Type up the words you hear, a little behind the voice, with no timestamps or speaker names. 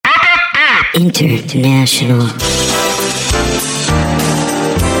International.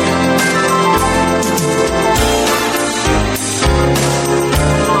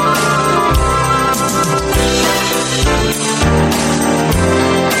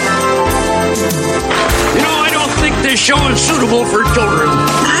 This show is suitable for children.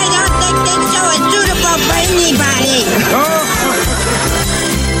 I don't think this show is suitable for anybody.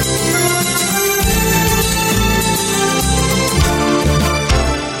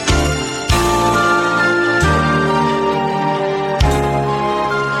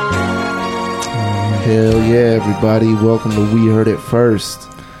 Hell yeah, everybody. Welcome to We Heard It First.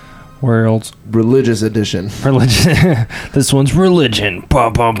 World's Religious edition. religion. This one's religion.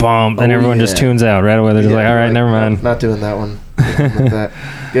 Bum, bum, bum. Then everyone just tunes out right away. They're just like, all right, never mind. Not doing that one.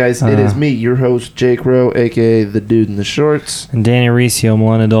 Guys, it is me, your host, Jake Rowe, a.k.a. The Dude in the Shorts. And Danny Riccio,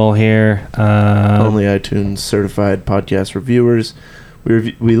 Melanidol here. Only iTunes certified podcast reviewers.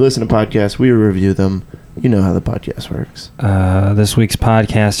 We listen to podcasts. We review them. You know how the podcast works. This week's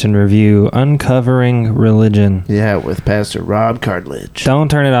podcast and review, Uncovering Religion. Yeah, with Pastor Rob Cartledge. Don't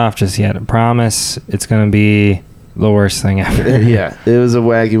turn it off just yet. I promise it's going to be the worst thing ever. Yeah, it was a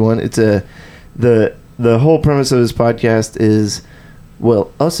wacky one. It's the whole premise of this podcast is,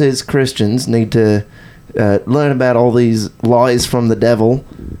 well, us as Christians need to learn about all these lies from the devil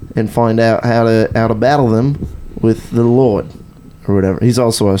and find out how to battle them with the Lord. Or whatever. He's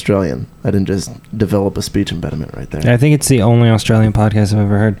also Australian. I didn't just develop a speech impediment right there. I think it's the only Australian podcast I've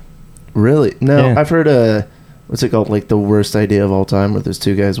ever heard. Really? No, Yeah. I've heard what's it called? Like The Worst Idea of All Time, where those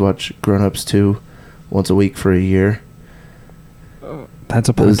two guys watch Grown Ups 2 once a week for a year. That's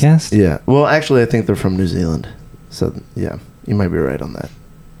a podcast? Yeah. Well, actually, I think they're from New Zealand. So, yeah, you might be right on that.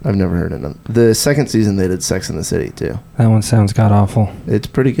 I've never heard of them. The second season, they did Sex in the City, too. That one sounds god-awful. It's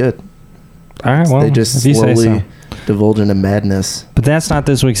pretty good. All right, well, they just if you say slowly so. divulge into madness. But that's not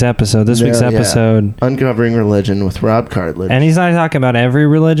this week's episode. This week's episode... Uncovering Religion with Rob Cartledge. And he's not talking about every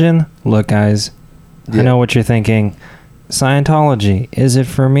religion. Look, guys, Yeah. I know what you're thinking. Scientology, is it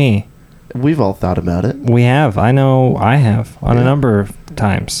for me? We've all thought about it. We have. I know I have. On a number of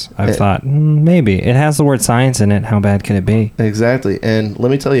times, I've thought, maybe. It has the word science in it. How bad could it be? Exactly. And let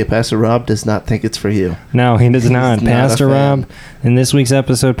me tell you, Pastor Rob does not think it's for you. No, he does not. He's not Pastor a fan. Rob, in this week's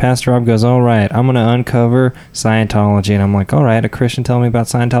episode, Pastor Rob goes, all right, I'm going to uncover Scientology. And I'm like, all right, a Christian telling me about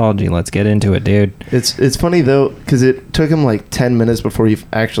Scientology. Let's get into it, dude. It's funny, though, because it took him like 10 minutes before he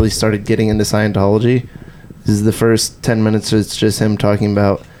actually started getting into Scientology. This is the first 10 minutes, it's just him talking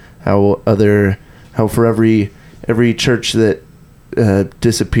about how for every church that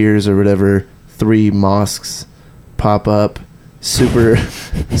disappears or whatever, 3 mosques pop up. Super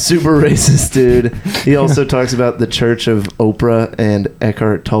racist dude. He also talks about the Church of Oprah and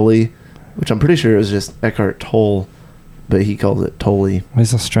Eckhart Tolle, which I'm pretty sure is just Eckhart Tolle, but he calls it Tolle.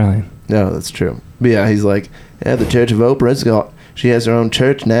 He's Australian. No, that's true. But yeah, he's like, yeah, the Church of Oprah, she has her own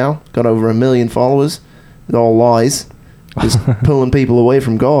church now, got over 1 million followers. It's all lies. Just pulling people away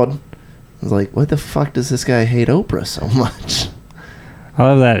from God. I was like, what the fuck does this guy hate Oprah so much? I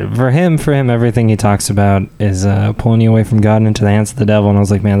love that. For him, everything he talks about is pulling you away from God and into the hands of the devil. And I was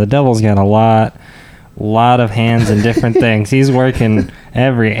like, man, the devil's got a lot of hands in different things. He's working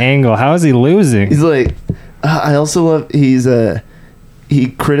every angle. How is he losing? He's like, I also love, he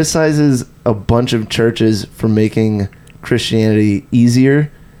criticizes a bunch of churches for making Christianity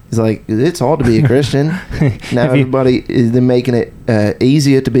easier. He's like, it's hard to be a Christian. Now everybody is making it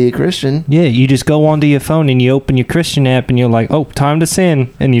easier to be a Christian. Yeah, you just go onto your phone and you open your Christian app and you're like, oh, time to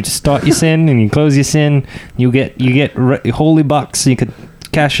sin. And you just start your sin and you close your sin. You get holy bucks. You could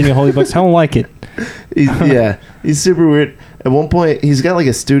cash in your holy bucks. I don't like it. He's super weird. At one point, he's got like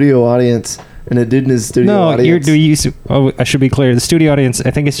a studio audience. And a dude in his studio audience. I should be clear. The studio audience, I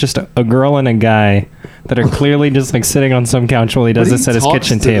think it's just a girl and a guy that are clearly just like sitting on some couch while he does this at his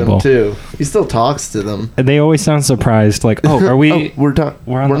kitchen table. Too. He still talks to them. And they always sound surprised. Like, oh, are we... we're not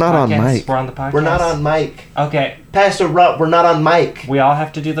on mic. We're on the podcast. We're not on mic. Okay. Pastor Rob, we're not on mic. We all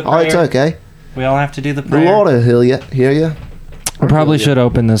have to do the prayer. Oh, it's okay. We all have to do the prayer. The Lord will hear you. We probably should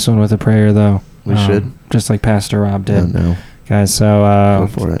open this one with a prayer, though. We should. Just like Pastor Rob did. Oh, no. Guys, so... Go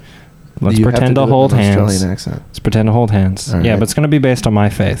for it. Let's pretend to hold hands. Australian accent. Let's pretend to hold hands. All yeah, right. but it's going to be based on my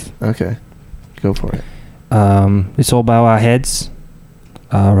faith. Okay. Go for it. Let's all bow our heads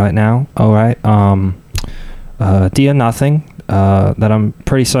right now. All right. Dear Nothing, that I'm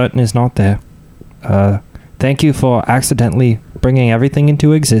pretty certain is not there. Thank you for accidentally bringing everything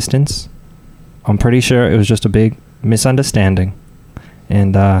into existence. I'm pretty sure it was just a big misunderstanding.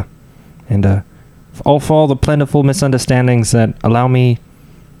 And for all the plentiful misunderstandings that allow me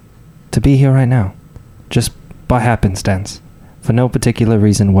to be here right now, just by happenstance. for no particular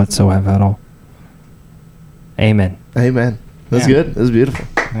reason whatsoever at all. Amen. Amen. That's Yeah. good. That was beautiful.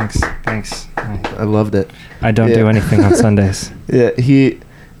 Thanks. I loved it. I don't do anything on Sundays. Yeah, he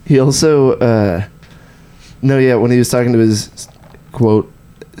also when he was talking to his quote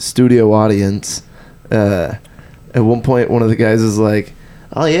studio audience, at one point one of the guys is like,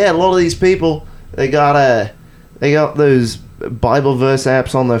 "Oh yeah, a lot of these people they got those Bible verse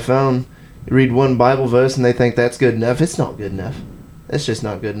apps on their phone. You read one Bible verse and they think that's good enough. It's not good enough. It's just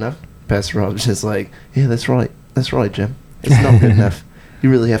not good enough." Pastor Rob's just like, "Yeah, that's right, Jim. It's not good enough. You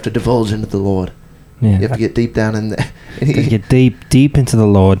really have to divulge into the Lord. Yeah. You have to get deep down in there." And Gotta get deep into the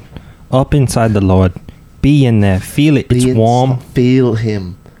Lord, up inside the Lord. Be in there, feel it. It's warm. Feel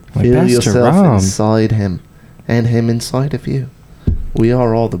Him. Like Feel Pastor yourself Rob. inside Him, and Him inside of you. We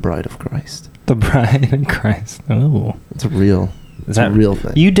are all the bride of Christ. The bride of Christ. Oh, It's a real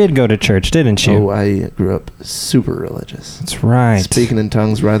thing. You did go to church, didn't you? Oh, I grew up super religious. That's right. Speaking in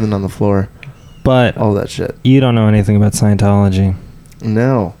tongues, writhing on the floor, But all that shit. you don't know anything about Scientology.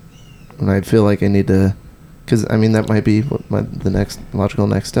 No, and I feel like I need to, because I mean that might be what the next logical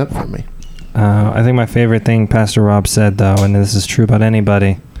next step for me. I think my favorite thing Pastor Rob said, though, and this is true about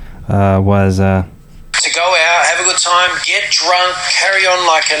anybody, was To go out, have a good time, get drunk, carry on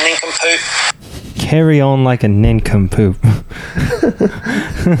like a nincompoop. carry on like a nincompoop.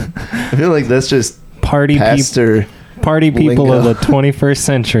 I feel like that's just Party pastor. people lingo. of the 21st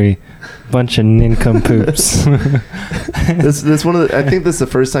century. Bunch of nincompoops. That's one of the, I think that's the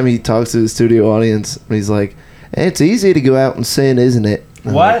first time he talks to the studio audience. And he's like, "It's easy to go out and sin, isn't it?"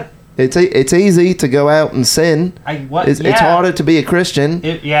 And I'm like, It's easy to go out and sin. It's harder to be a Christian.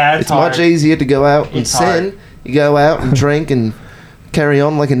 It's much easier to go out and sin. You go out and drink and carry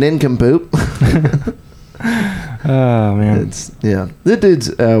on like a nincompoop. Oh, man. The dude's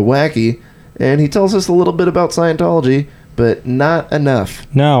wacky, and he tells us a little bit about Scientology, but not enough.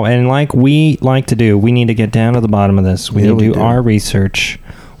 No, and like we like to do, we need to get down to the bottom of this. We need to do our research.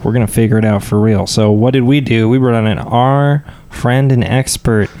 We're going to figure it out for real. So what did we do? We brought in our friend and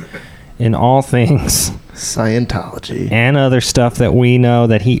expert in all things Scientology and other stuff that we know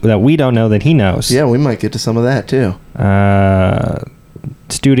that we don't know that he knows. Yeah, we might get to some of that too.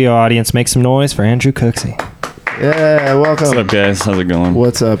 Studio audience, make some noise for Andrew Cooksey. Yeah, welcome. What's up, guys? How's it going?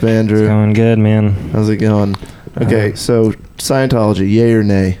 What's up, Andrew? It's going good, man. How's it going? Okay, so Scientology, yay or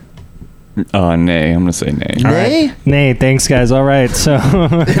nay? Nay. I'm gonna say nay. All right. Nay? Nay, thanks, guys. All right, so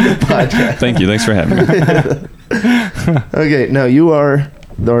Thank you. Thanks for having me. Okay, now you are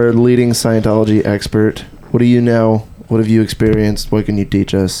our leading Scientology expert. What do you know? What have you experienced? What can you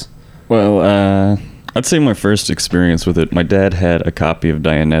teach us? Well, I'd say my first experience with it, my dad had a copy of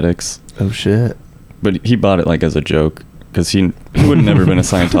Dianetics, Oh shit! but he bought it like as a joke because he would have never been a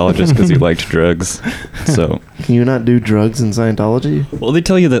Scientologist because he liked drugs. So, Can you not do drugs in Scientology? well, they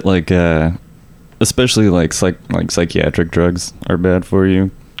tell you that like, especially like psychiatric drugs are bad for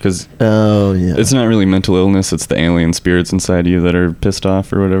you because Oh yeah. it's not really mental illness; it's the alien spirits inside you that are pissed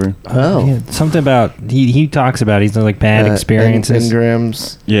off or whatever. Oh. yeah, something about he talks about he's like bad experiences.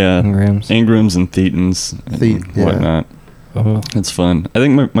 Engrams. Yeah, Engrams. Engrams and thetans and Yeah. whatnot. Oh. It's fun. I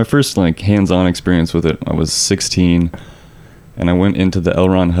think my first like hands-on experience with it, I was 16, and I went into the L.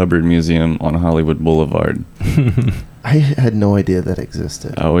 Ron Hubbard Museum on Hollywood Boulevard. I had no idea that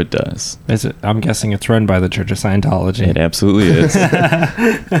existed. Oh, it does. I'm guessing it's run by the Church of Scientology. It absolutely is.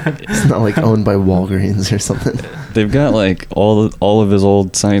 It's not like owned by Walgreens or something. They've got like all of his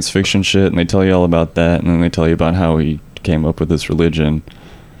old science fiction shit, and they tell you all about that, and then they tell you about how he came up with this religion.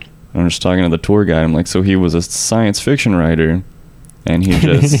 And I'm just talking to the tour guide. I'm like, so he was a science fiction writer, and he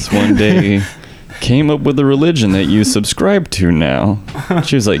just one day came up with a religion that you subscribe to now.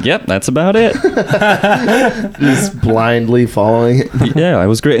 She was like, yep, that's about it. Just blindly following it. Yeah, it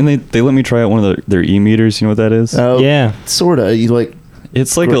was great. And they let me try out one of their e-meters. You know what that is? Oh, Yeah. sorta. You like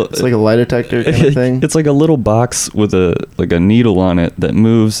It's like it's like a lie detector kind of thing. It's like a little box with a needle on it that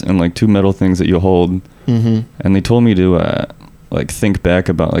moves, and like two metal things that you hold. Mm-hmm. And they told me to think back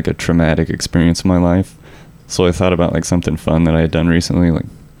about like a traumatic experience in my life. So I thought about like something fun that I had done recently, like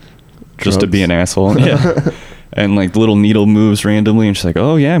just to be an asshole. Yeah. And like the little needle moves randomly, and she's like,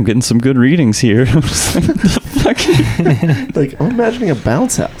 "Oh yeah, I'm getting some good readings here." I'm just like, "What the fuck?" Like, I'm imagining a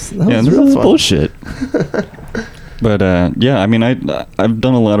bounce house. That Yeah, was this real is fun. bullshit. But yeah, I mean, I've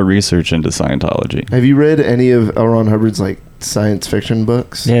done a lot of research into Scientology. Have you read any of L. Ron Hubbard's like science fiction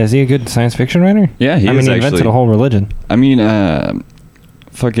books? Yeah, is he a good science fiction writer? Yeah, he I is mean, he actually. invented a whole religion. I mean,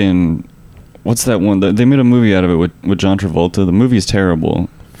 fucking, what's that one? They made a movie out of it with John Travolta. The movie's terrible.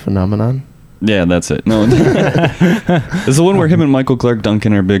 Phenomenon. Yeah, that's it. No, it's the one where him and Michael Clark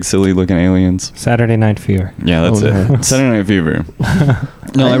Duncan are big, silly-looking aliens. Saturday Night Fever. Yeah, that's Oh, it. nice. Saturday Night Fever.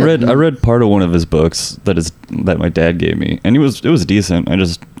 No, I read part of one of his books that my dad gave me, and it was decent. I'm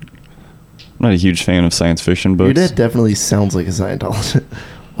not a huge fan of science fiction books. Your dad definitely sounds like a Scientologist.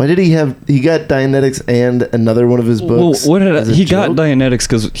 Why did he got Dianetics and another one of his books? Well, as a he got joke? Dianetics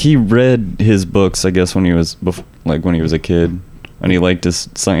because he read his books, I guess, when he was when he was a kid, and he liked his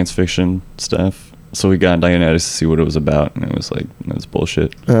science fiction stuff. So he got Dianetics to see what it was about, and it was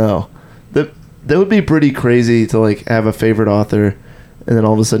bullshit. Oh, that would be pretty crazy to like have a favorite author, and then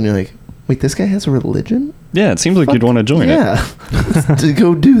all of a sudden you're like, wait, this guy has a religion? Yeah, it seems like you'd want to join it. Yeah, to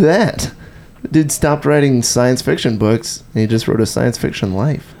go do that. Dude stopped writing science fiction books, and he just wrote a science fiction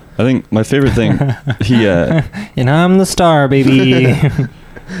life. I think my favorite thing, And I'm the star, baby.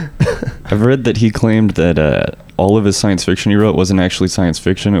 I've read that he claimed that all of his science fiction he wrote wasn't actually science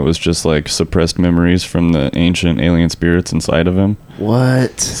fiction. It was just like suppressed memories from the ancient alien spirits inside of him.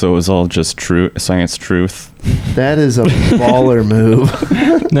 What? So it was all just science truth. That is a baller move.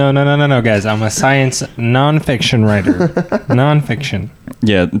 No, guys. I'm a science nonfiction writer. Nonfiction.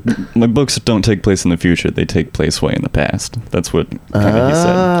 Yeah, my books don't take place in the future. They take place way in the past. That's what kind of he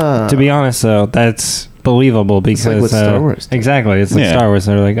said. To be honest, though, that's believable because like what Star Wars did. exactly, it's like Yeah. Star Wars.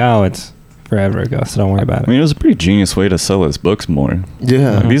 They're like, oh, it's forever ago, so don't worry about I it. mean, it was a pretty genius way to sell his books more.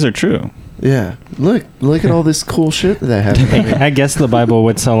 Yeah, Like, these are true. yeah. Look at all this cool shit that happened. I guess the Bible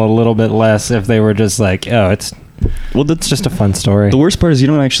would sell a little bit less if they were just like, oh, it's Well, that's just a fun story. the worst part is you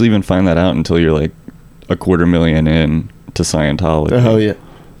don't actually even find that out until you're like $250,000 in to Scientology. Oh yeah.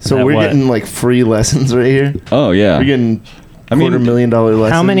 So At we're what? getting like free lessons right here. Oh yeah. We're getting I mean, $250,000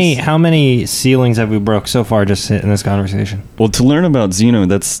 lessons. How many ceilings have we broke so far just in this conversation? Well, to learn about Xeno,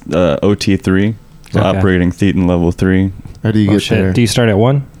 that's OT3, so Okay. operating thetan level 3. How do you Oh get shit! there? Do you start at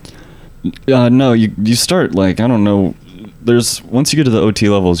 1? No, you start like, I don't know. There's once you get to the OT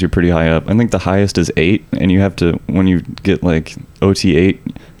levels, you're pretty high up. I think the highest is 8, and you have to, when you get like OT 8,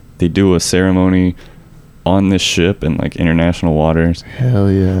 they do a ceremony on this ship in like international waters.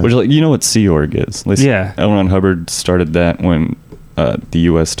 Hell yeah. Which, like, you know what Sea Org is? Yeah. L. Ron Hubbard started that when the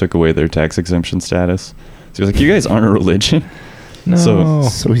U.S. took away their tax exemption status. So he was like, you guys aren't a religion. No.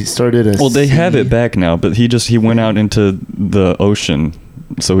 So he started a. Well, they have sea- it back now, but he went out into the ocean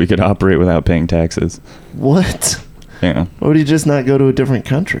so he could operate without paying taxes. What? Yeah. Why would he just not go to a different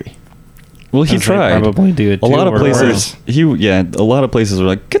country? Well, he As they tried. Probably do it A too, lot of or places. worse. A lot of places were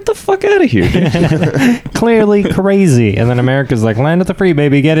like, get the fuck out of here. dude." Clearly crazy, and then America's like, land of the free,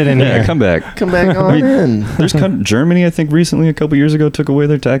 baby, get it in Yeah, here. come back. Come back on mean, in. There's Germany, I think, recently, a couple years ago, took away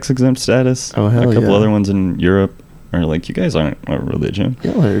their tax exempt status. Oh, hell A couple yeah. other ones in Europe are like, you guys aren't a religion.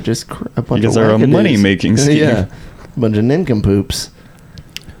 Y'all are just a bunch You guys of are a wackadoos. money-making scheme. Yeah, a bunch of nincompoops.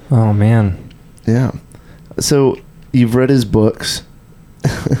 Oh man. Yeah. So you've read his books.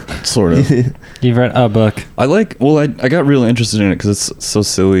 Sort of. You've read a book. I got real interested in it because it's so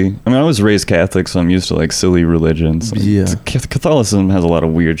silly. I mean, I was raised Catholic, so I'm used to like silly religions. Yeah. Catholicism has a lot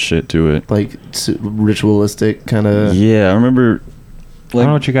of weird shit to it. Like ritualistic kind of. Yeah, I remember. I don't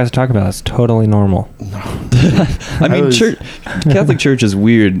know what you guys talk about. It's totally normal. I mean, was- Catholic Church is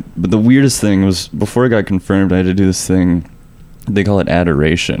weird, but the weirdest thing was before I got confirmed, I had to do this thing. They call it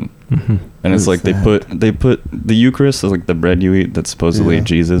adoration, Mm-hmm. and it's What like is they put the Eucharist is like the bread you eat that's supposedly Yeah.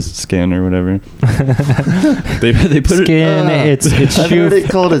 Jesus' skin or whatever. they put it. Skin. It's I've shoe. heard it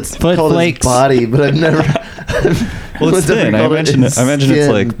called its foot called flakes. its body, but I've never. Well, it's I've never thin. I called imagine. its I imagine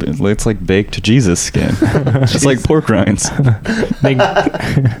skin. it's like baked Jesus skin. It's like pork rinds. Big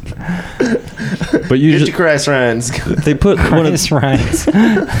But you Get just, your Christ Ryan's. they put one of Christ Ryan's.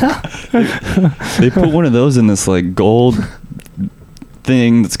 they put one of those in this like gold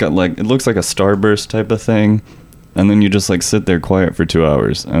thing that's got like it looks like a starburst type of thing, and then you just like sit there quiet for 2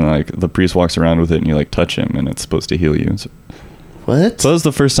 hours, and like the priest walks around with it, and you like touch him, and it's supposed to heal you. What? So that was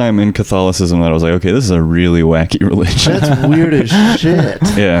the first time in Catholicism that I was like, okay, this is a really wacky religion. That's weird as shit.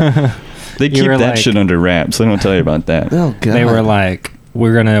 Yeah, they You keep were that like- shit under wraps. They don't tell you about that. Oh god. They were like,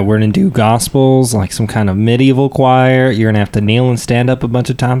 we're gonna do gospels, like some kind of medieval choir. You're gonna have to kneel and stand up a bunch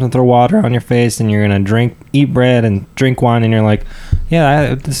of times and throw water on your face, and you're gonna eat bread and drink wine, and you're like,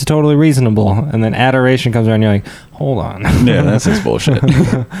 yeah, this is totally reasonable. And then adoration comes around, and you're like, hold on. Yeah, that's just bullshit.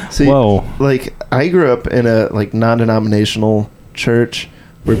 See, Whoa. Like I grew up in a like non-denominational church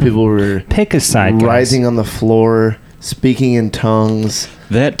where people were Pick a side, guys. rising on the floor, speaking in tongues.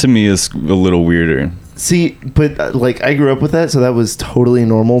 That to me is a little weirder. See, but like I grew up with that, so that was totally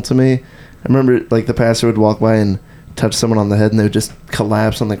normal to me. I remember like the pastor would walk by and touch someone on the head, and they would just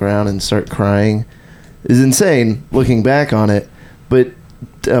collapse on the ground and start crying. It's insane looking back on it, but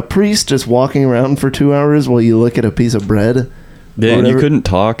a priest just walking around for 2 hours while you look at a piece of bread. Yeah, and you whatever. couldn't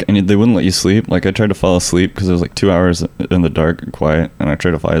talk, and they wouldn't let you sleep. Like, I tried to fall asleep because it was like 2 hours in the dark and quiet, and I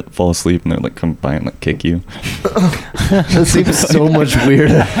tried to fall asleep, and they'd like come by and like kick you. That seems so much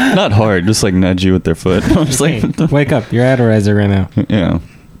weirder. Not hard, just like nudge you with their foot. I was like, Hey, wake up! You're at a riser right now. yeah.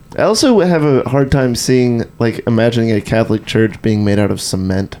 I also have a hard time seeing, like, imagining a Catholic church being made out of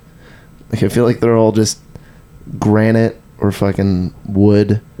cement. Like, I feel like they're all just granite or fucking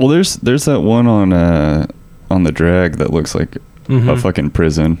wood. Well, there's that one on the drag that looks like a fucking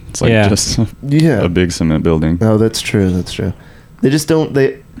prison. It's like Yeah. just Yeah. a big cement building. No, that's true. That's true. They just don't.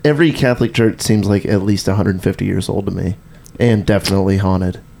 Every Catholic church seems like at least 150 years old to me, and definitely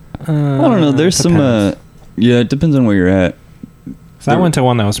haunted. I don't know. There's some. Yeah, it depends on where you're at. So I went to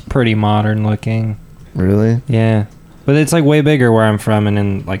one that was pretty modern looking. Really? Yeah. But it's like way bigger where I'm from, and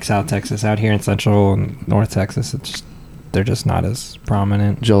in like South Texas. Out here in Central and North Texas, they're just not as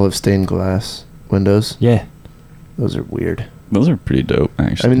prominent. Did y'all have stained glass windows? Yeah. Those are weird. Those are pretty dope,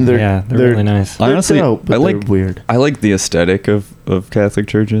 actually. I mean, they're really nice. They're Honestly, dope, but I like they're weird. I like the aesthetic of Catholic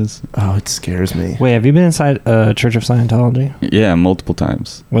churches. Oh, it scares me. Wait, have you been inside Church of Scientology? Yeah, multiple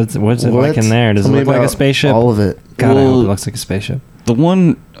times. What's it like What? in there? Does Tell it me look like a about spaceship? All of it. God, I hope Well- it looks like a spaceship. The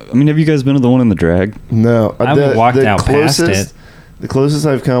one, I mean, have you guys been to the one in the drag? No, I haven't walked out past it. The closest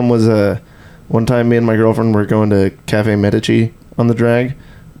I've come was one time me and my girlfriend were going to Cafe Medici on the drag,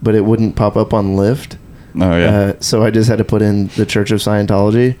 but it wouldn't pop up on Lyft. Oh yeah. So I just had to put in the Church of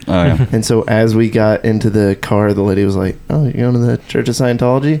Scientology. Oh yeah. And so as we got into the car, the lady was like, "Oh, you're going to the Church of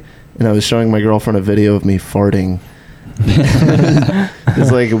Scientology?" And I was showing my girlfriend a video of me farting.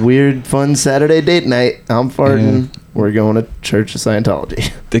 It's like a weird, fun Saturday date night. I'm farting. Yeah. We're going to Church of Scientology.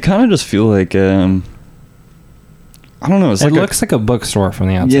 They kind of just feel like I don't know. It's It like looks like a bookstore from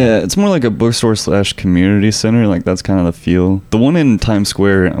the outside. yeah, it's more like a bookstore / community center. Like that's kind of the feel. The one in Times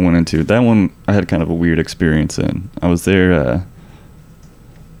Square I went into, that one I had kind of a weird experience in. I was there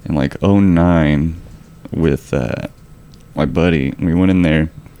in like 2009 with my buddy, and we went in there,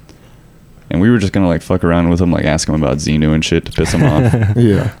 and we were just gonna like fuck around with him, like ask him about Xenu and shit to piss him off.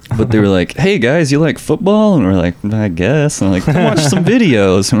 Yeah. But they were like, "Hey guys, you like football?" And we're like, "I guess." And they're like, "Come watch some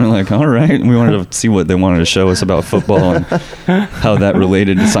videos." And we're like, "All right." And we wanted to see what they wanted to show us about football and how that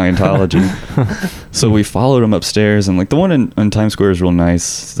related to Scientology. So we followed them upstairs, and like the one in Times Square is real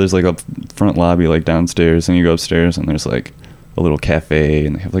nice. There's like a front lobby like downstairs, and you go upstairs, and there's like a little cafe,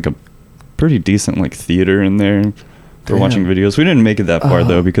 and they have like a pretty decent like theater in there. We're watching videos. We didn't make it that far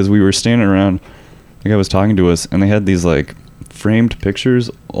though, because we were standing around. The guy was talking to us, and they had these like framed pictures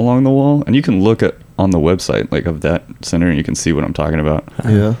along the wall, and you can look at on the website like of that center, and you can see what I'm talking about.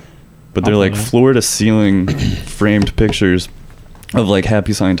 Yeah. But they're like floor to ceiling framed pictures of like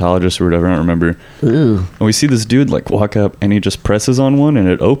happy Scientologists or whatever. I don't remember. Ooh. And we see this dude like walk up, and he just presses on one, and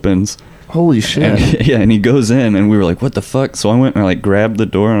it opens. Holy shit. And, yeah, and he goes in, and we were like, "What the fuck?" So I went and I like grabbed the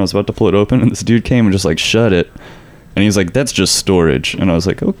door, and I was about to pull it open, and this dude came and just like shut it. And he's like, "That's just storage." And I was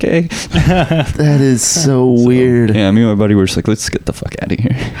like, "Okay." That is so weird. Yeah, me and my buddy were just like, "Let's get the fuck out of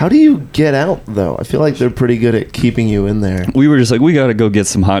here." How do you get out, though? I feel like they're pretty good at keeping you in there. We were just like, "We gotta go get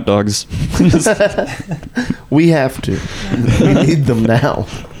some hot dogs." We have to. We need them now.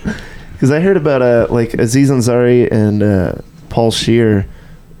 Because I heard about like Aziz Ansari and Paul Scheer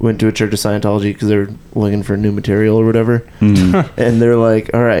went to a Church of Scientology because they were looking for new material or whatever. And they're like,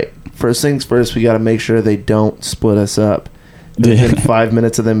 "All right, first things first, we got to make sure they don't split us up." Within 5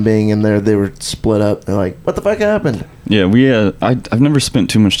 minutes of them being in there, they were split up. They're like, "What the fuck happened?" Yeah, I've never spent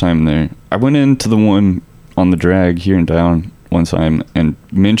too much time there. I went into the one on the drag here in town one time and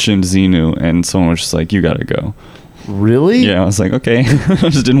mentioned Xenu, and someone was just like, "You gotta go." Really? Yeah, I was like, "Okay." I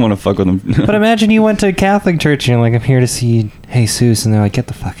just didn't want to fuck with them. But imagine you went to a Catholic church and you're like, "I'm here to see Jesus," and they're like, "Get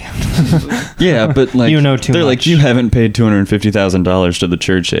the fuck out." Yeah, but like, You know too they're much. like, "You haven't paid $250,000 to the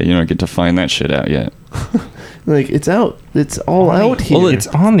church yet. You don't get to find that shit out yet." Like, it's out. It's all out here. Well, it's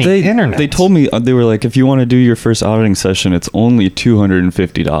on the internet. They told me they were like, if you want to do your first auditing session, it's only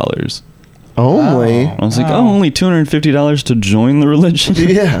 $250. only. I was like, oh, only $250 to join the religion?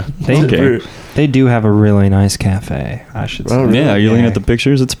 Yeah. They do have a really nice cafe, I should say. Oh, really? Yeah, are you looking at the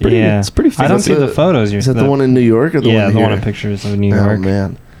pictures? It's pretty. Yeah. It's pretty. I don't fancy. see the photos. Is that the one in New York or the one yeah, here? the one in pictures of New York. Oh,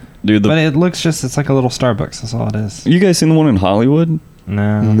 man. Dude. But it looks it's like a little Starbucks. That's all it is. You guys seen the one in Hollywood?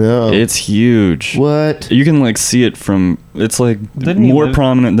 No. No. It's huge. What? You can like see it from. It's like Didn't he more live-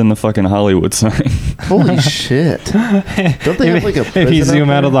 prominent than the fucking Hollywood sign. Holy shit. Don't they have like a If prison you zoom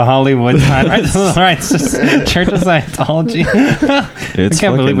out of there? the Hollywood sign, right, it's just Church of Scientology. It's I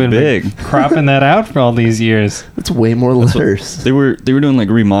can't believe fucking we've big. been cropping that out for all these years. It's way more letters. They were doing like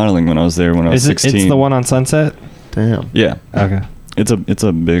remodeling when I was there when I was Is it? 16. It's the one on Sunset. Damn. Yeah. Okay. It's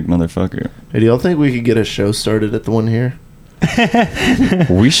a big motherfucker. Hey, do y'all think we could get a show started at the one here?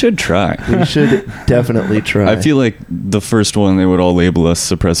 We should try. We should definitely try. I feel like the first one they would all label us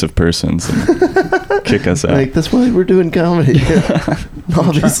suppressive persons and kick us out. like that's why we're doing comedy.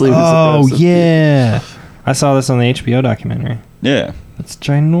 Obviously. Oh suppressive. yeah, I saw this on the HBO documentary. Yeah. It's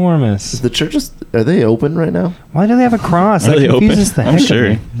ginormous. The churches, are they open right now? Why do they have a cross? Are That they open? confuses the I'm heck sure.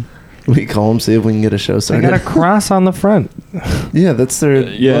 of me. We call them, see if we can get a show They started. got a cross on the front. Yeah, that's their.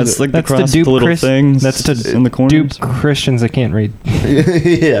 Yeah, it's like the That's to cross dupe with the little things That's to in the corners. dupe Christians that can't read.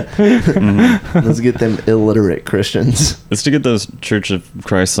 yeah. Mhm. Let's get them illiterate Christians. It's to get those Church of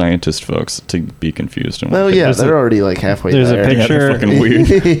Christ scientist folks to be confused. And Well, won't yeah, get- they're already like halfway there's a there. picture- Yeah, they're fucking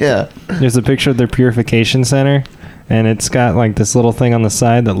weird. yeah. There's a picture of their purification center, and it's got like this little thing on the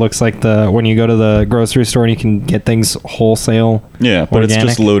side that looks like the when you go to the grocery store and you can get things wholesale. Yeah, but it's Organic.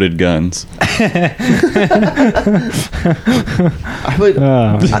 just loaded guns. I would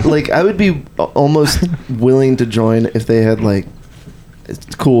I would be almost willing to join if they had like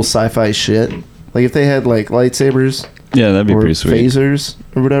cool sci-fi shit. Like if they had like lightsabers Yeah, that'd be or pretty sweet. phasers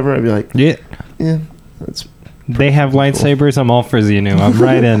or whatever, I'd be like, Yeah, yeah, that's they have lightsabers. I'm all for Xenu. I'm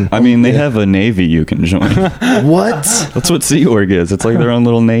right in. I mean, they have a navy you can join. what? That's what Sea Org is. It's like their own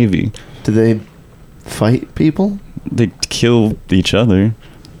little navy. Do they fight people? They kill each other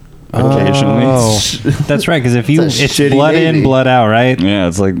occasionally. Oh, that's right. Because if you, It's a it's shitty blood navy. in, blood out, right? Yeah,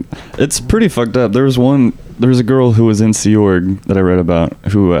 it's like it's pretty fucked up. There was a girl who was in Sea Org that I read about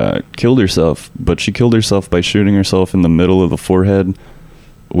who killed herself, but she killed herself by shooting herself in the middle of the forehead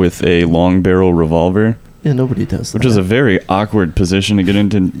with a long barrel revolver, Yeah, nobody does that. which is a very awkward position to get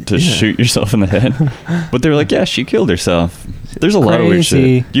into to Yeah. shoot yourself in the head. But they were like, yeah, she killed herself. There's a lot of weird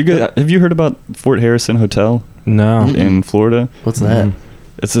Crazy. shit. Have you heard about Fort Harrison Hotel No. in Florida? What's that? Mhm.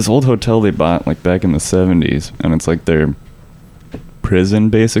 It's this old hotel they bought like back in the 70s, and it's like their prison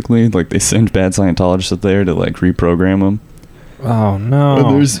basically. Like they send bad Scientologists up there to like reprogram them. Oh no.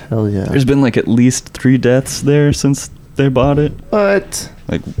 And Hell yeah. there's been like at least 3 deaths there since they bought it. What?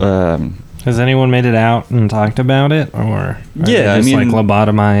 Like Has anyone made it out and talked about it, or are they Yeah, I just mean- like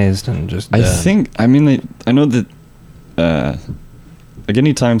lobotomized and just? I dead? think I know that like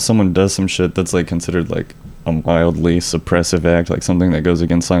anytime someone does some shit that's like considered like a wildly suppressive act, like something that goes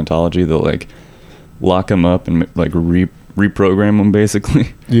against Scientology, they'll like lock them up and like reprogram them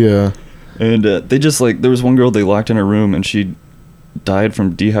basically. Yeah. And they just like there was one girl they locked in her room and she died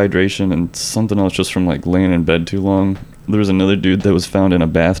from dehydration and something else just from like laying in bed too long. There was another dude that was found in a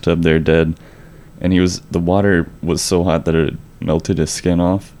bathtub there dead, and the water was so hot that it melted his skin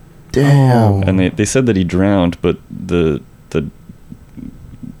off. Damn. Oh. And they said that he drowned, but the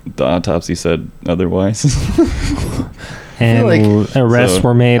autopsy said otherwise. And like- arrests So,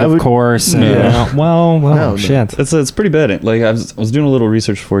 were made, I of would- course. And, Yeah. well, No. shit. It's pretty bad. Like I was doing a little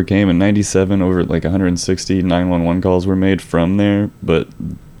research before it came. In '97, over like 160 911 calls were made from there, but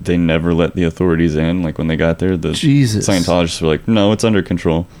they never let the authorities in. Like when they got there, the Jesus. Scientologists were like, "No, it's under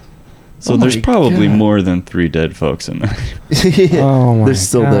control." So Oh there's my probably God. more than 3 dead folks in there. yeah. Oh my They're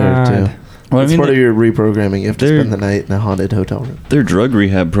still there God. too. Well, I It's mean, part of your reprogramming. You have to they're- spend the night in a haunted hotel room. their drug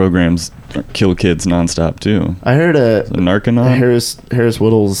rehab programs kill kids nonstop too. I heard a So Narconon. Harris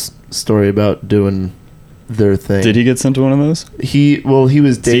Whittle's story about doing their thing. Did he get sent to one of those? He was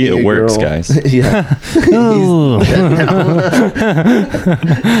See, dating it a works, girl. guys. yeah. Ooh.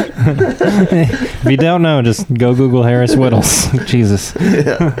 If you don't know, just go Google Harris Whittles. Jesus.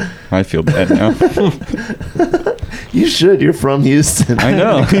 I feel bad now. You should. You're from Houston. I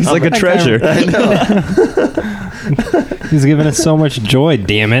know. He's like a treasure. I know. He's giving us so much joy,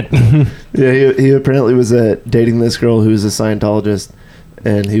 damn it. Yeah, he apparently was dating this girl who was a Scientologist,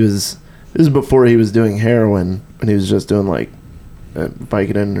 and this was before he was doing heroin, and he was just doing like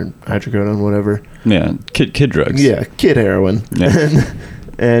Vicodin or hydrocodone, whatever. Yeah, kid drugs. Yeah, kid heroin. Yeah.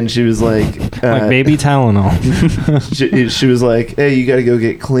 And she was like, Like baby Tylenol. she was like, hey, you got to go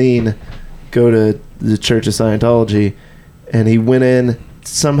get clean, go to the Church of Scientology. And he went in,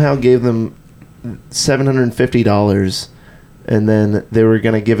 somehow gave them $750, and then they were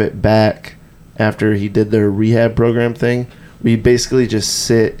going to give it back after he did their rehab program thing. We basically just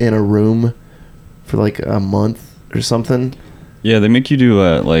sit in a room for like a month or something. Yeah, they make you do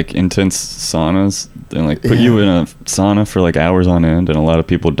like intense saunas and like put you in a sauna for like hours on end, and a lot of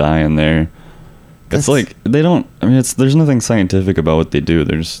people die in there. That's- It's like they don't. I mean, there's nothing scientific about what they do.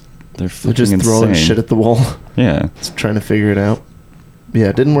 They're They're fucking just throwing insane. shit at the wall, Yeah, just trying to figure it out. Yeah,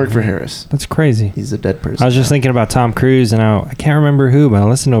 it didn't work for Harris. That's crazy. He's a dead person. I was just thinking about Tom Cruise, and I can't remember who, but I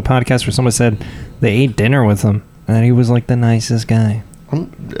listened to a podcast where someone said they ate dinner with him, and that he was like the nicest guy.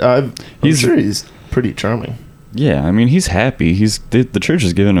 I'm He's- sure he's pretty charming. Yeah, I mean, he's happy. The church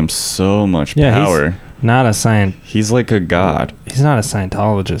has given him so much power. He's not a He's like a god. He's not a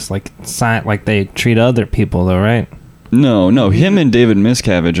Scientologist. Like they treat other people, though, right? No. Him and David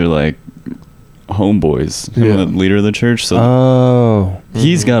Miscavige are like homeboys. Him, the leader of the church. So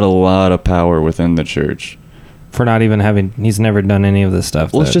he's got a lot of power within the church. For not even he's never done any of this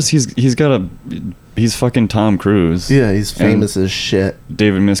stuff. Well, it's just he's fucking Tom Cruise. Yeah, he's famous as shit.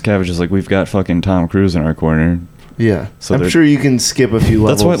 David Miscavige is like, we've got fucking Tom Cruise in our corner. Yeah, so I'm sure you can skip a few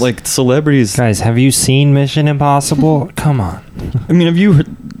levels. That's why, like, celebrities. Guys, have you seen Mission Impossible? Come on. I mean,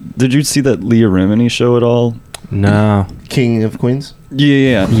 did you see that Leah Remini show at all? No. King of Queens?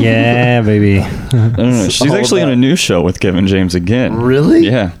 Yeah. Yeah, baby. I don't know. She's actually on a new show with Kevin James again. Really?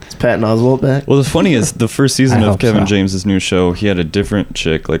 Yeah. Is Patton Oswalt back? Well, the funny is, the first season I of hope Kevin so. James's new show, he had a different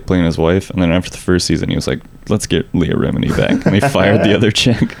chick, like, playing his wife, and then after the first season, he was like, let's get Leah Remini back. And they fired the other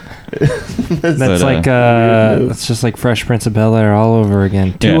chick. That's like it's just like Fresh Prince of Bel-Air all over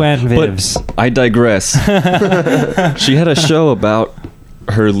again. Two Aunt Vivs. But I digress. She had a show about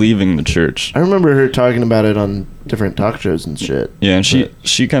her leaving the church. I remember her talking about it on different talk shows and shit. Yeah, and she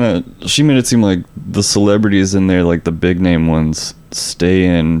made it seem like the celebrities in there, like the big name ones, stay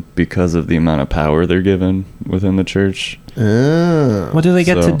in because of the amount of power they're given within the church. Oh. What do they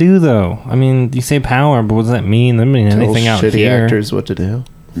get to do, though? I mean, you say power, but what does that mean? That mean anything out shitty here? actors what to do.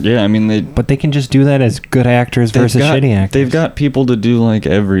 Yeah, I mean But they can just do that as good actors versus shitty actors. They've got people to do like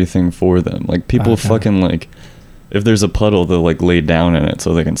everything for them. Like people fucking like, if there's a puddle, they'll like lay down in it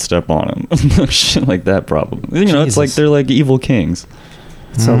so they can step on them. Shit like that, probably. You know, it's like they're like evil kings.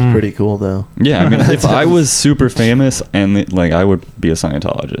 It sounds pretty cool, though. Yeah, I mean, if I was super famous and like I would be a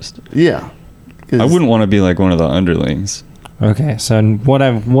Scientologist. Yeah, I wouldn't want to be like one of the underlings. Okay, so what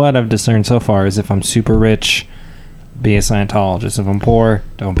I've discerned so far is if I'm super rich, be a Scientologist. If I'm poor,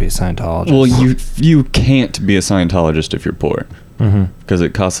 don't be a Scientologist. Well, you can't be a Scientologist if you're poor, because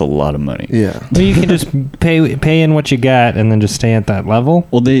it costs a lot of money. Yeah, well, you can just pay in what you got and then just stay at that level.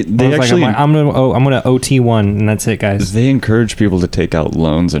 Well, they actually I'm gonna OT1 and that's it, guys. They encourage people to take out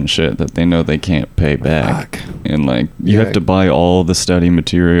loans and shit that they know they can't pay back. Fuck. And like you have to buy all the study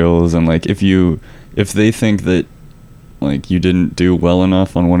materials, and like if they think that like you didn't do well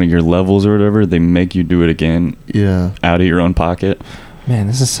enough on one of your levels or whatever, they make you do it again. Yeah, out of your own pocket. Man,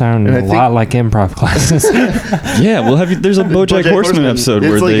 this is sounding a lot like improv classes. Yeah, well, there's a BoJack Horseman episode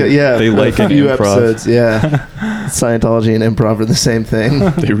where they like a an few improv. episodes. Yeah, Scientology and improv are the same thing.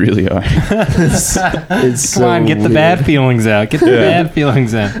 They really are. It's Come so on, get the weird. bad feelings out. Get the bad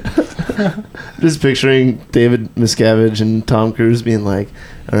feelings out. Just picturing David Miscavige and Tom Cruise being like,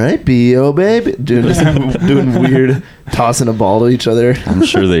 "All right, B.O. baby," doing weird, tossing a ball to each other. I'm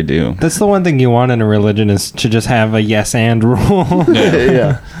sure they do. That's the one thing you want in a religion is to just have a yes and rule.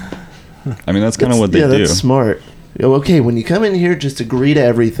 Yeah. I mean, that's kind of what they do. Yeah, that's smart. Okay, when you come in here, just agree to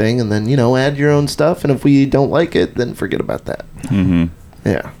everything, and then add your own stuff. And if we don't like it, then forget about that. Mm-hmm.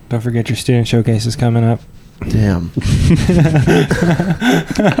 Yeah. Don't forget your student showcases coming up. Damn.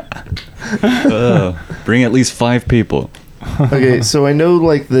 Bring at least 5 people. Okay, so I know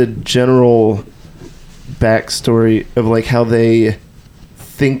like the general backstory of like how they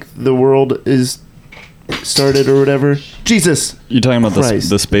think the world is started or whatever. Jesus. You talking about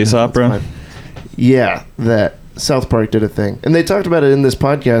the space opera? Yeah, that South Park did a thing, and they talked about it in this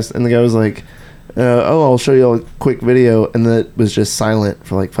podcast. And the guy was like, "I'll show you a quick video," and then it was just silent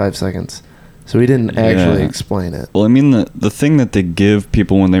for like 5 seconds. So he didn't actually explain it. Well, I mean, the thing that they give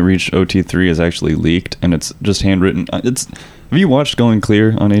people when they reach OT3 is actually leaked, and it's just handwritten. Have you watched Going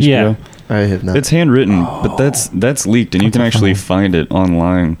Clear on HBO? Yeah. I have not. It's handwritten, but that's leaked, and you can actually find it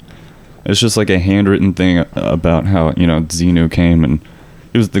online. It's just like a handwritten thing about how, Xenu came, and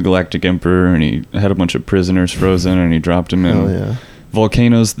he was the Galactic Emperor, and he had a bunch of prisoners frozen, and he dropped them in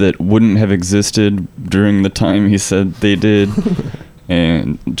volcanoes that wouldn't have existed during the time he said they did.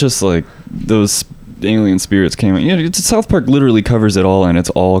 And just like those alien spirits came out. South Park literally covers it all, and it's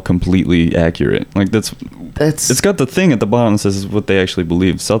all completely accurate. Like it's got the thing at the bottom that says what they actually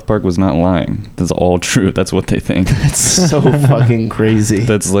believe. South Park was not lying. That's all true. That's what they think. That's so fucking crazy.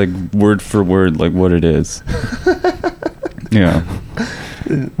 That's like word for word, like what it is. Yeah.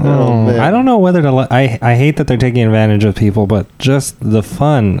 Oh, man. I don't know whether to. I hate that they're taking advantage of people, but just the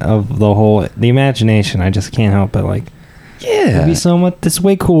fun of the imagination. I just can't help but like. Yeah. It'd be so much. It's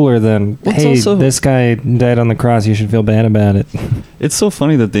way cooler than this guy died on the cross. You should feel bad about it. It's so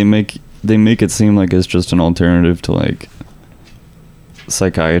funny that they make it seem like it's just an alternative to like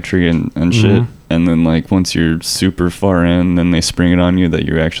psychiatry and shit. and then like once you're super far in, then they spring it on you that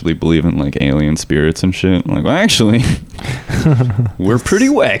you actually believe in like alien spirits and shit. I'm like, well, actually, we're pretty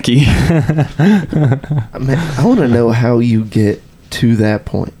wacky. I want to know how you get to that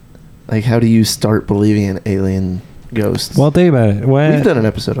point. Like, how do you start believing in alien ghosts? Well, think about it. We've done an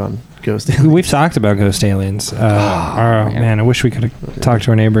episode on ghost aliens. We've talked about ghost aliens. Man, I wish we could have talked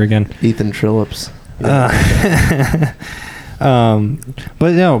to our neighbor again. Ethan Trillips.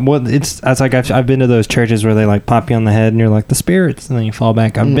 But no, well, it's like I've been to those churches where they like pop you on the head and you're like the spirits, and then you fall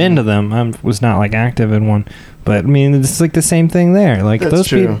back. I've been to them. I was not like active in one, but I mean it's like the same thing there. Like That's those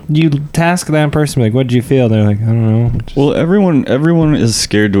true. people, you task that person like, what did you feel? They're like, I don't know. Well, everyone is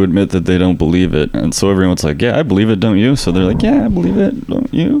scared to admit that they don't believe it, and so everyone's like, yeah, I believe it, don't you? So they're like, yeah, I believe it,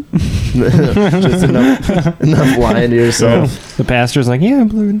 don't you? Just enough lying to yourself. The pastor's like, yeah, I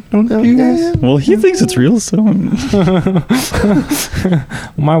believe it. Don't you guys? Well, he thinks it's real, so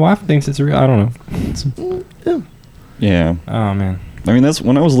My wife thinks it's real. I don't know. yeah. Oh man. I mean, that's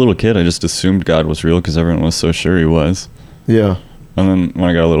when I was a little kid. I just assumed God was real because everyone was so sure he was. Yeah. And then when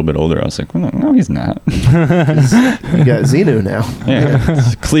I got a little bit older, I was like, well, no, he's not. You got Xenu now.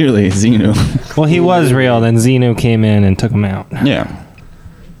 Yeah, clearly Xenu. Well, he was real. Then Xenu came in and took him out. Yeah,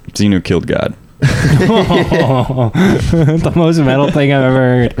 Xenu killed God. The most metal thing I've ever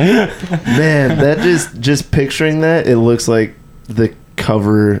heard. Man, that just picturing that, it looks like the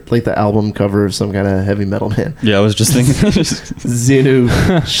cover, like the album cover of some kind of heavy metal band. Yeah, I was just thinking. Xenu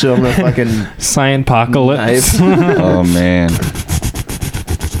showing a fucking Science-pocalypse. Oh man,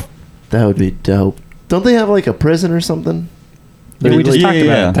 that would be dope. Don't they have like a prison or something? We just talked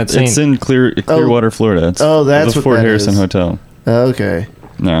about it. That's it's in Clearwater, Florida. It's that's the what Fort that Harrison is. Hotel. Okay.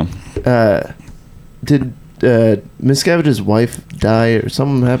 No. Did Miss Cavage's wife die or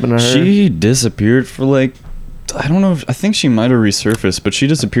something happen to her? She disappeared for like, I don't know. I think she might have resurfaced, but she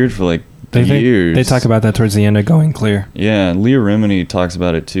disappeared for like years. They talk about that towards the end of Going Clear. Yeah, Leah Remini talks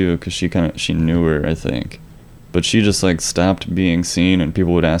about it too, because she knew her, I think, but she just like stopped being seen, and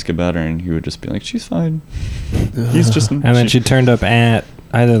people would ask about her, and he would just be like, "She's fine." He's just. And then she turned up at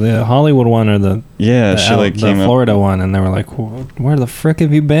either the Hollywood one or the came up. Florida one, and they were like, "Where the frick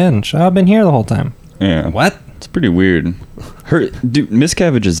have you been?" I've been here the whole time. Yeah. What? It's pretty weird. Miss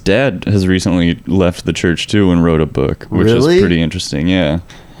Cavage's dad has recently left the church too and wrote a book, which Really? is pretty interesting. Yeah.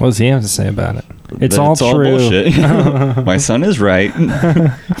 What does he have to say about it? It's That all true. bullshit. My son is right.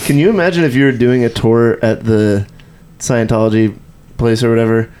 Can you imagine if you were doing a tour at the Scientology place or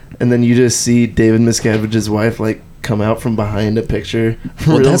whatever, and then you just see David Miscavige's wife like come out from behind a picture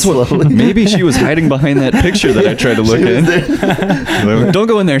real slowly? Maybe she was hiding behind that picture that I tried to look She was in. there. Don't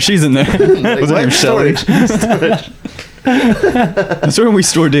go in there. She's in there. Like, Was her name what? Shelley? Storage. That's where we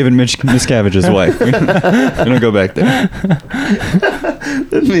store David Miscavige's wife. We don't go back there.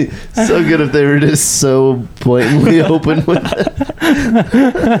 That'd be so good if they were just so blatantly open with it.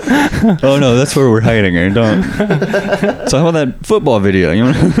 Oh no, that's where we're hiding her. Don't. So how about that football video?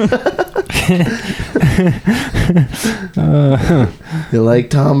 You You like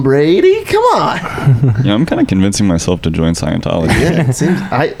Tom Brady? Come on. Yeah, I'm kind of convincing myself to join Scientology. Yeah, it seems.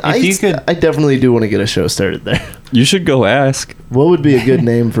 I definitely do want to get a show started there. You should go ask. What would be a good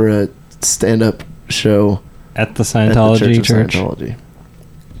name for a stand-up show At the at the Scientology Church church. of Scientology?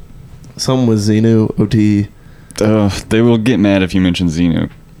 Some with Xenu, OT. They will get mad if you mention Xenu.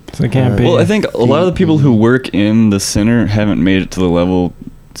 So it can't be. Well, I think a lot of the people who work in the center haven't made it to the level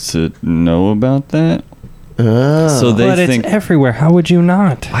to know about that. So they but think it's everywhere. How would you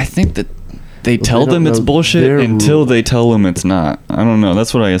not? I think that they Well, tell they them don't it's know bullshit their until rule. they tell them it's not. I don't know.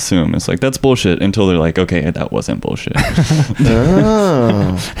 That's what I assume. It's like that's bullshit until they're like, okay, that wasn't bullshit.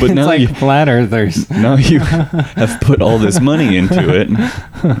 Oh. But it's now like you flat earthers. now you have put all this money into it.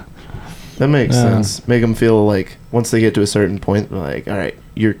 That makes sense. Make them feel like once they get to a certain point, they're like, all right,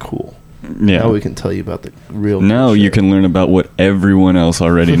 you're cool. Yeah. Now we can tell you about the real Now bullshit. you can learn about what everyone else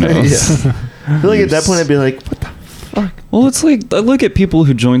already knows. Yeah. I feel like at that point I'd be like, what the fuck? Well, it's like I look at people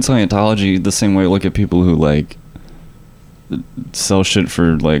who join Scientology the same way I look at people who like sell shit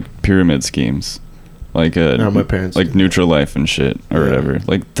for like pyramid schemes, like No, my parents like do that. Nutrilife and shit or Yeah. whatever.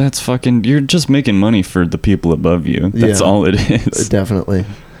 Like that's fucking. You're just making money for the people above you. That's Yeah. all it is. Definitely.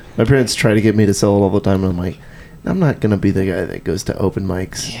 My parents try to get me to sell it all the time, and I'm like, I'm not going to be the guy that goes to open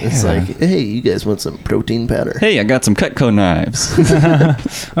mics. It's Yeah. like, hey, you guys want some protein powder? Hey, I got some Cutco knives.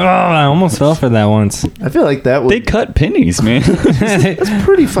 Oh, I almost fell for that once. I feel like that would... They cut pennies, man. That's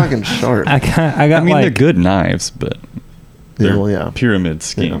pretty fucking sharp. I got I mean, like, they're good knives, but they're well, yeah. pyramid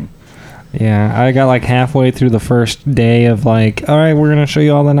scheme. Yeah, I got like halfway through the first day of like, all right, we're gonna show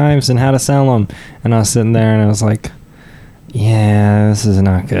you all the knives and how to sell them, and I was sitting there and I was like, Yeah, this is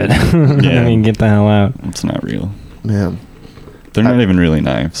not good. Yeah. I mean, get the hell out. It's not real. Man, They're not even really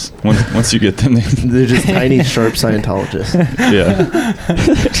knives. Once you get them, they're just tiny, sharp Scientologists. yeah.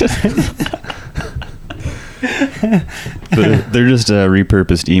 They're just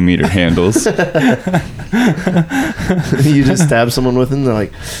repurposed e-meter handles. You just stab someone with them, they're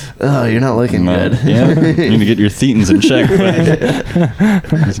like, oh, you're not looking good. Yeah, you need to get your thetans in check.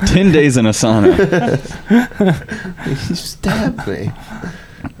 10 days in a sauna. You stabbed me.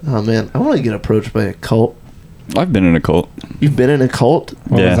 Oh, man. I want to get approached by a cult. I've been in a cult. You've been in a cult?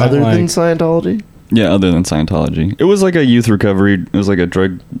 What Yeah. was that Other than like? Scientology? Yeah, other than Scientology. It was like a youth recovery. It was like a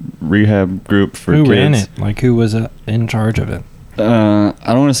drug rehab group for Who kids. ran it? Like, who was in charge of it? I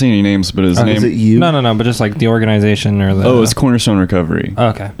don't want to say any names, but his Oh, name. Is it you? No, but just like the organization or the. Oh, it's Cornerstone Recovery.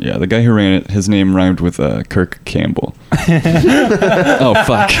 Okay. Yeah, the guy who ran it, his name rhymed with Kirk Campbell. Oh,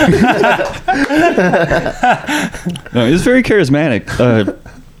 fuck. No, he was very charismatic.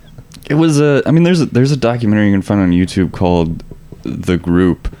 It was I mean, there's a documentary you can find on YouTube called The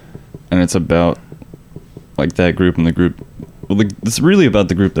Group, and it's about like that group and the group. Well, it's really about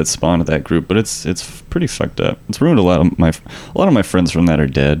the group that spawned that group, but it's pretty fucked up. It's ruined a lot of my friends from that are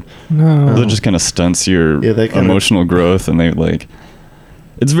dead. No. That just kind of stunts your Yeah, that kinda- emotional growth, and they like.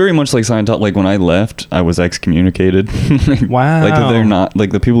 It's very much like Scientology. Like when I left, I was excommunicated. Wow. Like they're not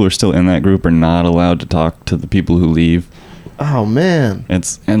like the people who are still in that group are not allowed to talk to the people who leave. Oh, man.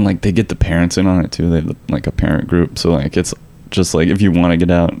 And like they get the parents in on it too. They have like a parent group, so like it's just like if you want to get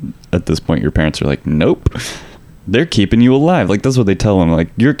out at this point, your parents are like, nope. They're keeping you alive. Like that's what they tell them. Like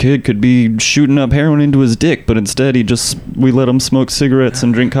your kid could be shooting up heroin into his dick, but instead we let him smoke cigarettes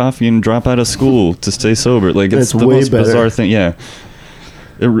and drink coffee and drop out of school to stay sober. Like it's That's the way most better. bizarre thing. Yeah.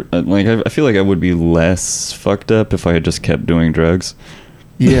 Like I feel like I would be less fucked up if I had just kept doing drugs.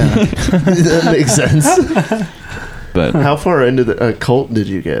 Yeah. That makes sense. But How far into the cult did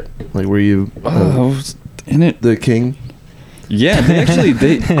you get? Like, were you I was in it. the king? Yeah,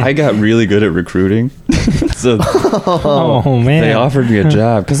 I got really good at recruiting. So Oh man. they offered me a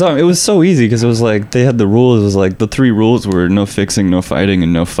job because it was so easy because it was like they had the rules. It was like the 3 rules were no fixing, no fighting,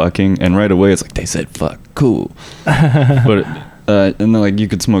 and no fucking. And right away it's like they said fuck, cool. But and then like you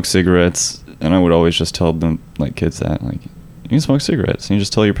could smoke cigarettes, and I would always just tell them like kids that like you can smoke cigarettes, and you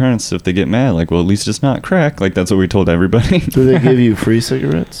just tell your parents if they get mad like, well, at least it's not crack. Like that's what we told everybody. Do they give you free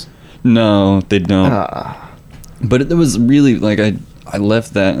cigarettes? No, they don't. Ah. But it was really like I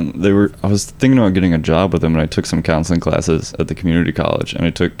left that, and I was thinking about getting a job with them, and I took some counseling classes at the community college, and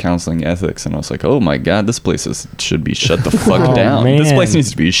I took counseling ethics, and I was like, oh my god, this place should be shut the fuck Oh, down. This man. place needs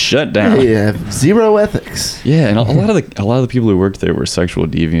to be shut down. They have zero ethics. Yeah, and a lot of the people who worked there were sexual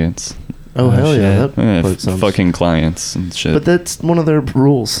deviants. Oh, hell yeah. shit. That Yeah, makes sense. fucking clients and shit. But that's one of their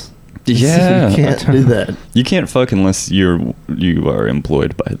rules. yeah, You can't do that. You can't fuck unless you are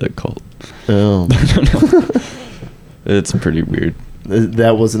employed by the cult. Oh. It's pretty weird.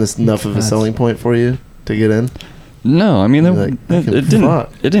 That wasn't enough of a That's- selling point for you to get in? No, I mean You're like, I can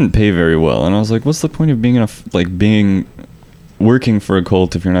fuck. it didn't pay very well, and I was like, what's the point of being working for a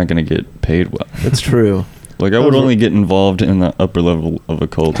cult if you're not going to get paid well? That's true. Like I would only get involved in the upper level of a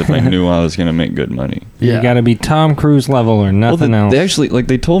cult if I knew I was going to make good money. Yeah. You got to be Tom Cruise level or nothing else. They actually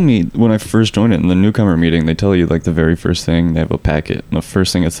they told me when I first joined it in the newcomer meeting, they tell you like the very first thing, they have a packet, and the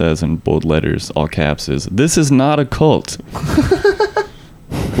first thing it says in bold letters, all caps, is "This is not a cult."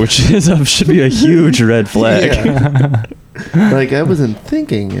 Which should be a huge red flag. Yeah. Like, I wasn't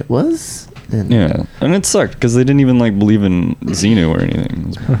thinking it was. And Yeah, and it sucked because they didn't even like believe in Xenu or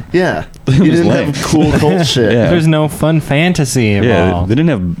anything. Yeah. It You was didn't lame. have cool cult shit. Yeah. There's no fun fantasy Yeah, involved. they didn't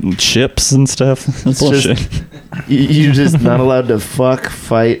have chips and stuff. That's It's just- bullshit. You're just not allowed to fuck,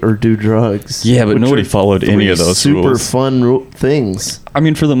 fight, or do drugs. Yeah, but which nobody are followed any of 3 those super rules. fun things. I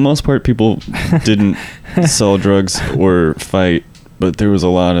mean, for the most part, people didn't sell drugs or fight, but there was a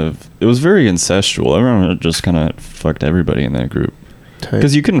lot of. It was very incestual. Everyone just kind of fucked everybody in that group.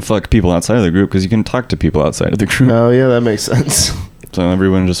 Because you couldn't fuck people outside of the group because you can talk to people outside of the group. Oh, yeah, that makes sense. So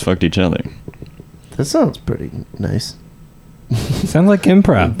everyone just fucked each other. That sounds pretty nice. Sounds like A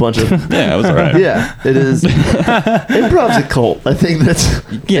improv. bunch of. Yeah, it was alright. Yeah, it is. Improv's a cult. I think that's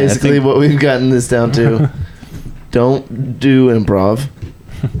Yeah, I basically think- what we've gotten this down to. Don't do improv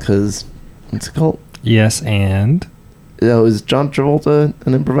because it's a cult. Yes, and Is John Travolta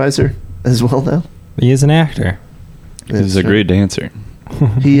an improviser as well now? he is an actor. He's a great dancer.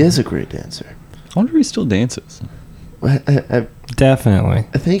 He is a great dancer. I wonder if he still dances. I Definitely.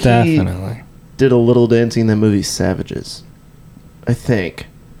 I think Definitely. he did a little dancing in the movie Savages. I think.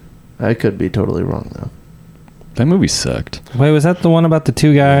 I could be totally wrong though. That movie sucked. Wait, was that the one about the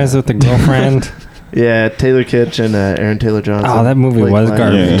 2 guys with the girlfriend? Yeah, Taylor Kitsch and Aaron Taylor Johnson. Oh, that movie Blake was Lively.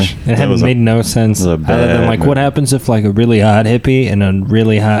 garbage. Yeah. It had made no sense. was a Other than bad like, movie. what happens if like a really hot hippie and a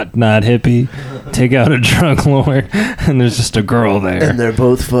really hot not hippie take out a drug lord and there's just a girl there And they're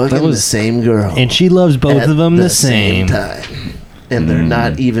both fucking the same girl. and she loves both at of them the same time. And they're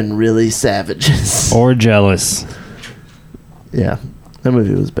not even really savages. or jealous. Yeah, that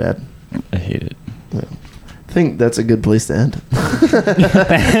movie was bad. I hate it. I think that's a good place to end. To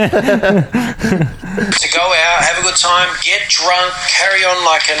go out, have a good time, get drunk, carry on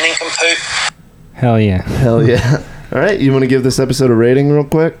like a nincompoop. Hell yeah. Hell yeah. All right, you want to give this episode a rating real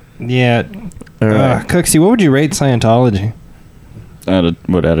quick? Yeah. All right. Cooksy, what would you rate Scientology? Out of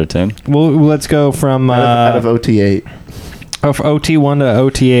 10? Well, let's go from out of OT8. from OT1 to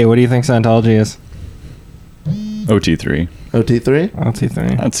OT8. What do you think Scientology is? OT3. OT3?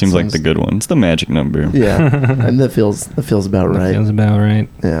 OT3. That seems like the good one. It's the magic number. Yeah. And that feels about right. Feels about right.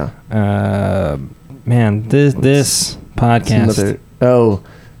 Yeah. Man, this podcast.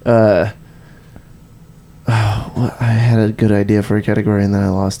 I had a good idea for a category and then I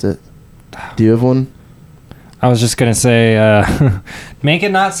lost it. Do you have one? I was just gonna say, make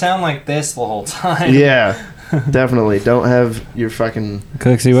it not sound like this the whole time. Yeah. Definitely. Don't have your fucking...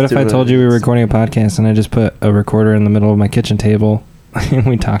 Cooksy, what if I told you we were recording a podcast and I just put a recorder in the middle of my kitchen table and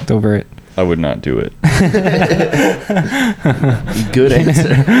we talked over it? I would not do it. Good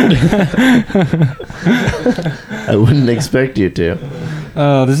answer. I wouldn't expect you to.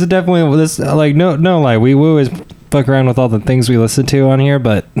 Oh, this is definitely no lie. We always fuck around with all the things we listen to on here,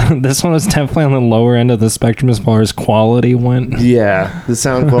 but this one was definitely on the lower end of the spectrum as far as quality went. Yeah. The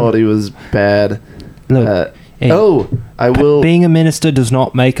sound quality was bad. Look, hey, I will... Being a minister does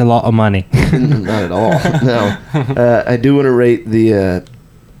not make a lot of money. Not at all. No. I do want to rate the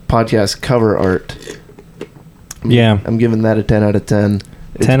podcast cover art. Yeah. I'm giving that a 10 out of 10.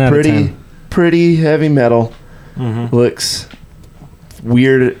 It's 10 out of 10. Pretty heavy metal. Mm-hmm. Looks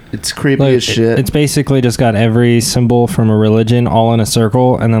weird. It's creepy as shit. It's basically just got every symbol from a religion all in a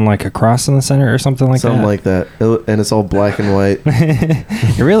circle and then like a cross in the center or something like Something that. like that. And it's all black and white.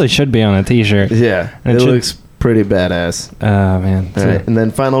 It really should be on a t-shirt. Yeah. And It it should- looks pretty badass. Oh, man. All right. And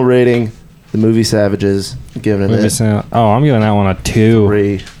then final rating, the movie Savages. Giving it I'm giving that one a 2.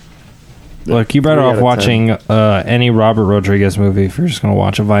 3. Look, you better 3 out off of watching any Robert Rodriguez movie if you're just going to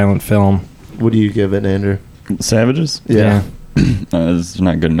watch a violent film. What do you give it, Andrew? Savages? Yeah. It's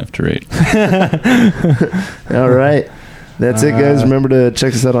not good enough to rate. All right. That's it, guys. Remember to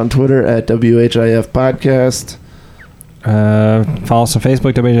check us out on Twitter at WHIF Podcast. Follow us on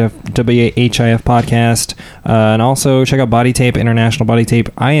Facebook, WHIF Podcast. And also check out Body Tape, International Body Tape,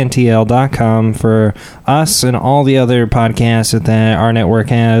 INTL.com for us and all the other podcasts that our network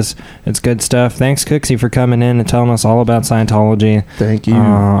has. It's good stuff. Thanks, Cooksy, for coming in and telling us all about Scientology. Thank you.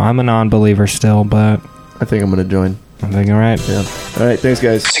 I'm a non-believer still, but I think I'm going to join. I'm thinking, all right. Yeah. All right. Thanks,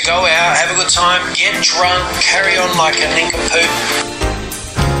 guys. To go out, have a good time, get drunk, carry on like a nincompoop.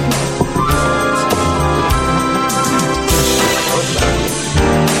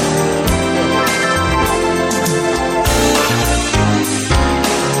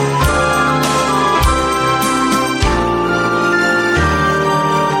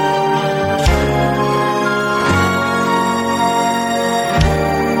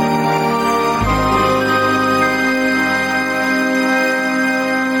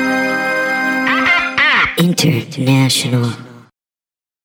 International.